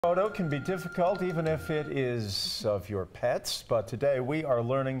Photo can be difficult even if it is of your pets, but today we are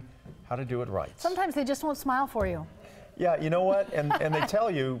learning how to do it right. Sometimes they just won't smile for you. Yeah, you know what? And they tell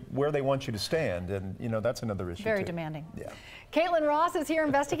you where they want you to stand, and you know that's another issue. Very too. demanding. Yeah. Caitlin Ross is here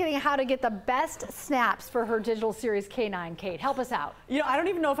investigating how to get the best snaps for her digital series K9. Kate, help us out. You know, I don't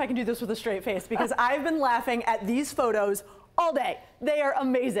even know if I can do this with a straight face because I've been laughing at these photos all day. They are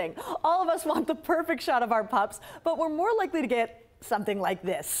amazing. All of us want the perfect shot of our pups, but we're more likely to get something like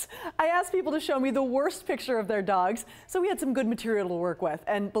this. I asked people to show me the worst picture of their dogs, so we had some good material to work with.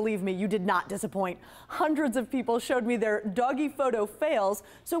 And believe me, you did not disappoint. Hundreds of people showed me their doggy photo fails,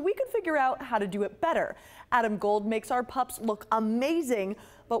 so we could figure out how to do it better. Adam Gold makes our pups look amazing,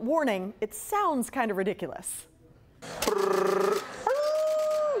 but warning, it sounds kind of ridiculous.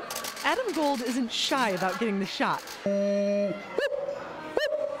 Adam Gold isn't shy about getting the shot.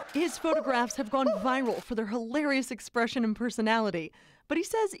 His photographs have gone viral for their hilarious expression and personality, but he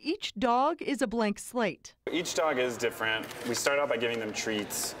says each dog is a blank slate. Each dog is different. We start out by giving them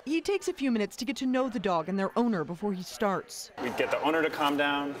treats. He takes a few minutes to get to know the dog and their owner before he starts. We get the owner to calm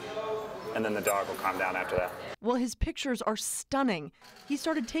down, and then the dog will calm down after that. Well, his pictures are stunning. He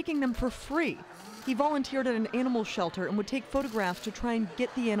started taking them for free. He volunteered at an animal shelter and would take photographs to try and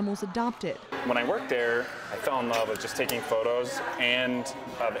get the animals adopted. When I worked there, I fell in love with just taking photos and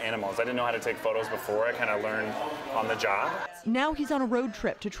of animals. I didn't know how to take photos before. I kind of learned on the job. Now he's on a road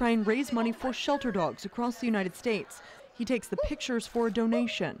trip to try and raise money for shelter dogs across the United States. He takes the pictures for a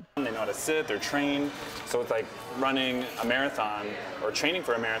donation. They know how to sit, they're trained, so it's like running a marathon or training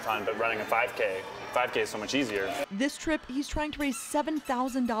for a marathon, but running a 5K. 5K is so much easier. This trip, he's trying to raise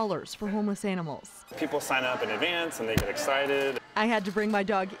 $7,000 for homeless animals. People sign up in advance and they get excited. I had to bring my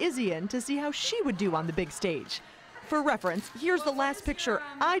dog Izzy in to see how she would do on the big stage. For reference, here's the last picture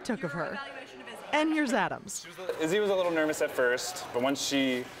I took of her. And here's Adam's. Izzy was a little nervous at first, but once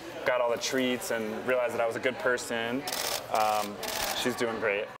she got all the treats and realized that I was a good person, she's doing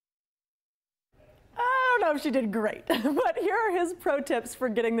great. I don't know if she did great, but here are his pro tips for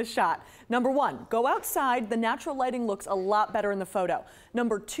getting the shot. Number 1, go outside. The natural lighting looks a lot better in the photo.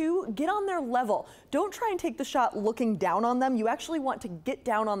 Number 2, get on their level. Don't try and take the shot looking down on them. You actually want to get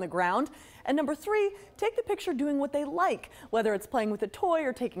down on the ground. And number 3, take the picture doing what they like, whether it's playing with a toy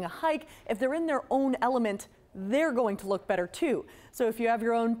or taking a hike. If they're in their own element, they're going to look better too. So if you have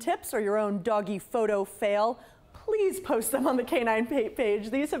your own tips or your own doggy photo fail, please post them on the K9 page.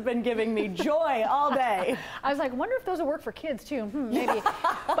 These have been giving me joy all day. I was like, wonder if those will work for kids too. Maybe.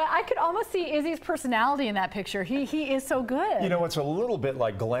 But I could almost see Izzy's personality in that picture. He is so good. You know, it's a little bit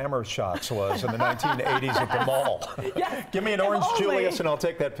like Glamour Shots was in the 1980s at the mall. Yes, Give me an orange Julius and I'll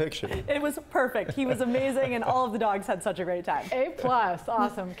take that picture. It was perfect. He was amazing and all of the dogs had such a great time. A+.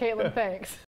 Awesome. Caitlin, thanks.